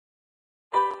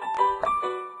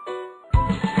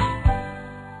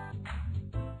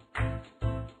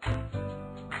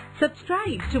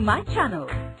Subscribe to my channel.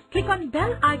 Click on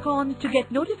bell icon to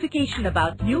get notification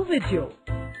about new video.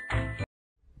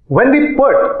 When we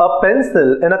put a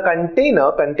pencil in a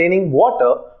container containing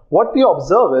water, what we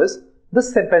observe is the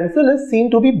pencil is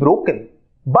seen to be broken.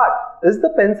 But is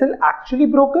the pencil actually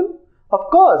broken? Of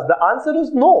course, the answer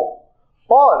is no.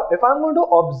 Or if I'm going to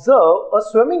observe a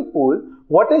swimming pool,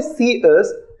 what I see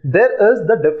is there is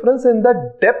the difference in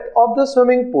the depth of the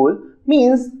swimming pool,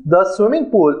 means the swimming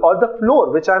pool or the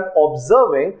floor which I'm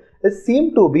observing is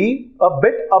seem to be a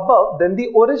bit above than the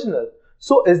original.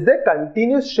 So is there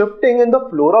continuous shifting in the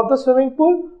floor of the swimming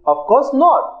pool? Of course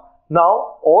not.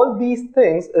 Now all these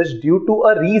things is due to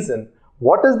a reason.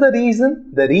 What is the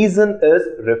reason? The reason is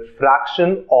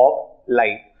refraction of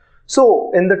light.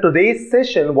 So in the today's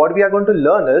session, what we are going to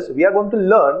learn is, we are going to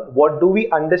learn what do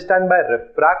we understand by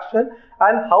refraction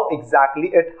and how exactly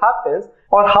it happens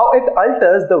or how it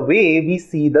alters the way we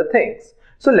see the things.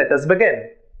 So let us begin.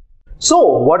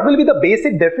 So what will be the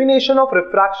basic definition of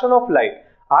refraction of light?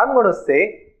 I'm going to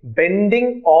say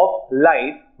bending of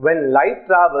light when light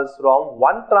travels from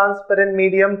one transparent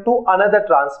medium to another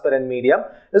transparent medium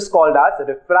is called as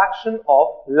refraction of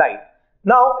light.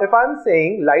 Now, if I'm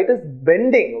saying light is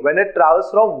bending when it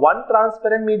travels from one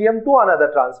transparent medium to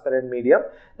another transparent medium,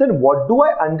 then what do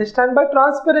I understand by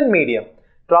transparent medium?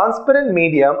 Transparent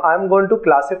medium I'm going to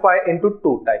classify into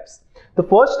two types. The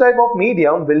first type of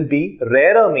medium will be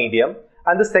rarer medium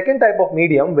and the second type of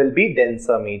medium will be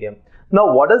denser medium.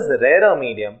 Now, what is rarer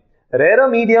medium? Rarer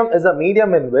medium is a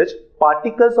medium in which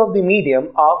particles of the medium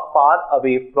are far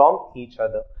away from each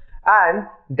other. And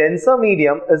denser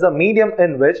medium is a medium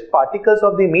in which particles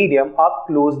of the medium are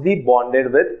closely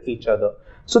bonded with each other.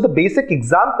 So the basic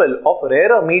example of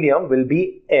rarer medium will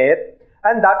be air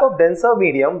and that of denser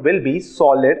medium will be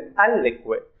solid and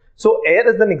liquid. So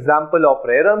air is an example of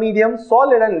rarer medium,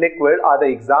 solid and liquid are the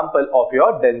example of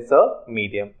your denser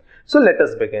medium. So let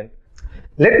us begin.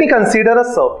 Let me consider a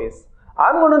surface.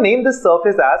 I'm going to name this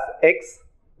surface as x,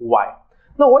 y.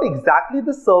 Now what exactly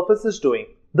this surface is doing?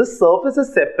 This surface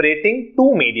is separating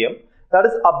two medium. That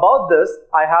is, above this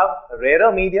I have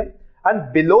rarer medium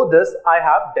and below this I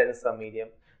have denser medium.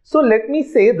 So let me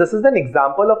say this is an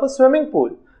example of a swimming pool.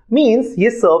 Means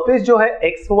ये surface जो है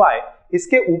xy,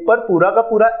 इसके ऊपर पूरा का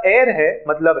पूरा air है,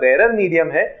 मतलब rarer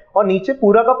medium है, और नीचे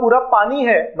पूरा का पूरा पानी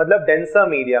है, मतलब denser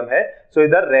medium है. So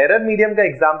इधर rarer medium का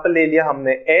example ले लिया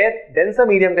हमने air, denser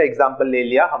medium का example ले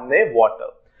लिया हमने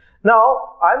water.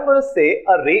 Now, I'm going to say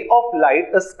a ray of light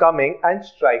is coming and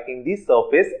striking the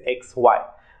surface xy.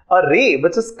 A ray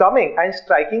which is coming and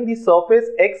striking the surface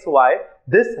xy,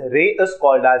 this ray is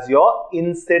called as your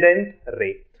incident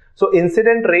ray. So,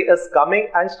 incident ray is coming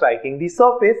and striking the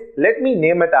surface. Let me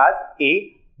name it as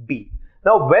A, B.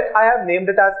 Now, when I have named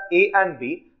it as A and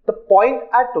B, the point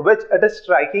at which it is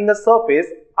striking a surface,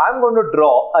 I'm going to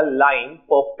draw a line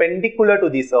perpendicular to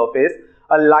the surface.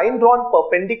 A line drawn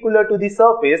perpendicular to the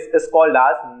surface is called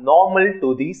as normal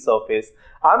to the surface.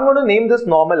 I'm going to name this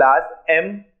normal as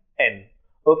MN.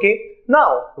 Okay.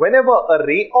 Now, whenever a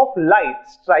ray of light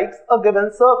strikes a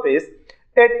given surface,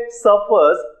 it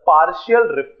suffers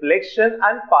partial reflection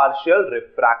and partial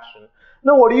refraction.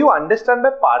 Now, what do you understand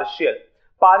by partial?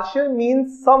 Partial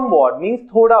means somewhat,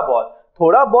 means थोड़ा बहुत.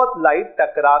 थोड़ा बहुत light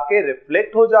टकरा के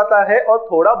reflect हो जाता है और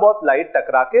थोड़ा बहुत लाइट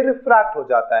टकरा के रिफ्रैक्ट हो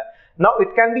जाता है. Now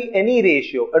it can be any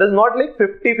ratio. It is not like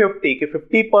 50-50 कि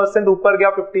 50% ऊपर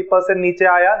गया 50% नीचे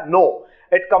आया. No,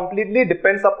 it completely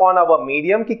depends upon our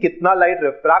medium कि कितना लाइट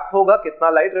रिफ्रैक्ट होगा, कितना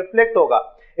लाइट रिफ्लेक्ट होगा.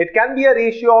 It can be a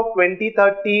ratio of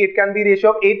 20-30, it can be ratio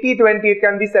of 80-20, it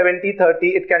can be 70-30,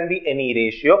 it can be any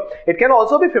ratio. It can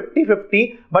also be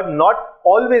 50-50, but not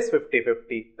always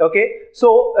 50-50. Okay,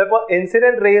 so if an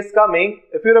incident ray is coming,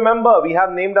 if you remember, we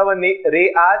have named our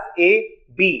ray as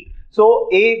AB. So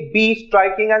AB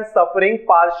striking and suffering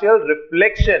partial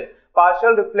reflection.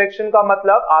 Partial reflection का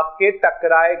मतलब आपके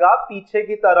टकराएगा, पीछे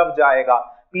की तरफ जाएगा.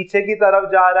 पीछे की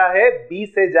तरफ जा रहा है, B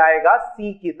से जाएगा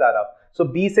C की तरफ. So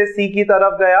B से C की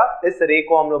तरफ गया, इस रे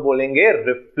को हम लोग बोलेंगे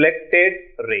reflected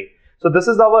ray. So this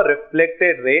is our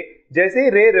reflected ray. जैसे ही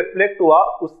रे रिफ्लेक्ट हुआ,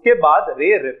 उसके बाद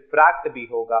रे रिफ्रैक्ट भी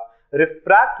होगा.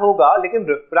 रिफ्रैक्ट होगा, लेकिन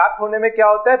रिफ्रैक्ट होने में क्या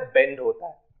होता है? बेंड होता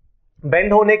है.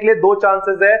 बेंड होने के लिए दो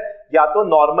चांसेस है, या तो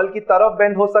नॉर्मल की तरफ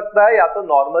बेंड हो सकता है या तो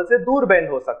नॉर्मल से दूर बेंड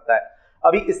हो सकता है.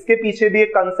 अभी इसके पीछे भी एक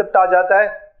कंसेप्ट आ जाता है.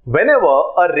 Whenever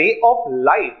a ray of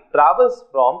light travels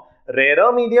from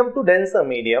rarer medium to denser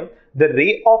medium, the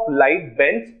ray of light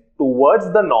bends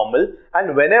towards the normal,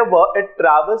 and whenever it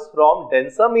travels from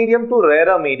denser medium to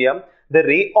rarer medium, the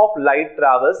ray of light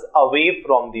travels away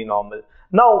from the normal.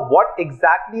 Now, what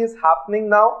exactly is happening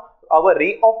now? our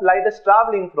ray of light is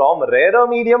traveling from rarer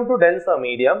medium to denser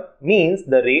medium, means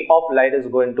the ray of light is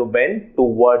going to bend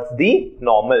towards the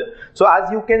normal. So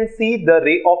as you can see, the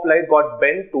ray of light got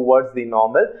bent towards the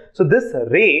normal. So this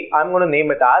ray, I'm going to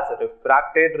name it as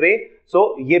refracted ray.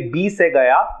 So ये B से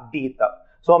गया D तक.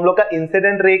 So हम लोग का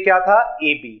incident ray क्या था?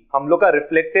 AB. हम लोग का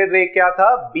रिफ्लेक्टेड रे क्या था?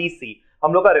 BC.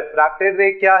 हम लोग का रिफ्रैक्टेड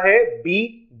रे क्या है?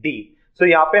 BD. So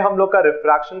यहाँ पे हम लोग का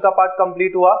रिफ्रैक्शन का पार्ट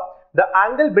कंप्लीट हुआ. The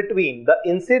angle between the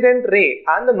incident ray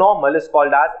and the normal is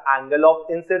called as angle of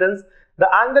incidence. The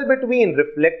angle between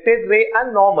reflected ray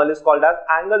and normal is called as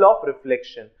angle of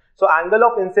reflection. So angle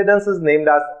of incidence is named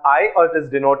as I, or it is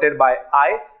denoted by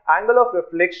I. Angle of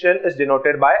reflection is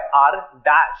denoted by R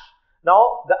dash.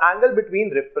 Now the angle between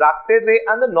refracted ray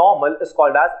and the normal is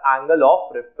called as angle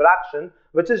of refraction,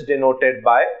 which is denoted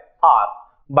by R.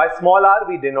 By small r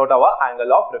we denote our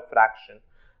angle of refraction.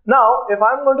 Now, if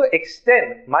I am going to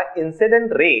extend my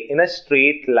incident ray in a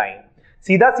straight line,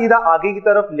 सीधा सीधा आगे की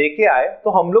तरफ लेके आए, तो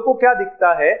हम लोग को क्या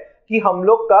दिखता है कि हम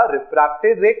लोग का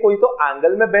रिफ्रैक्टेड रे कोई तो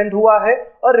एंगल में बेंड हुआ है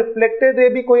और रिफ्लेक्टेड रे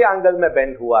भी कोई एंगल में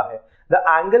बेंड हुआ है. The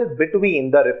angle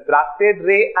between the refracted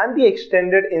ray and the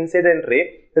extended incident ray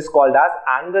is called as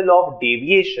angle of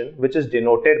deviation, which is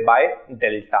denoted by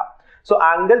delta. So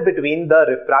angle between the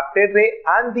refracted ray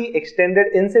and the extended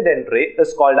incident ray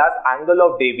is called as angle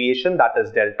of deviation, that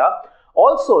is delta.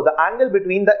 Also, the angle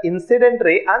between the incident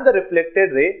ray and the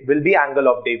reflected ray will be angle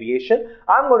of deviation.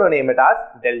 I'm going to name it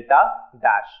as delta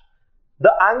dash.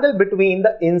 The angle between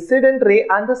the incident ray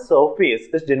and the surface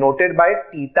is denoted by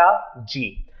theta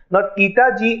g. Now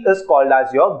theta g is called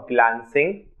as your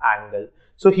glancing angle.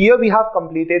 So here we have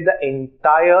completed the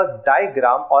entire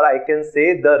diagram, or I can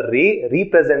say the ray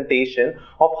representation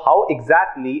of how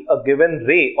exactly a given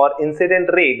ray or incident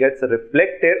ray gets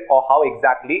reflected or how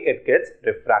exactly it gets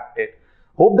refracted.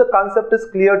 Hope the concept is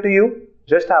clear to you.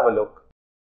 Just have a look.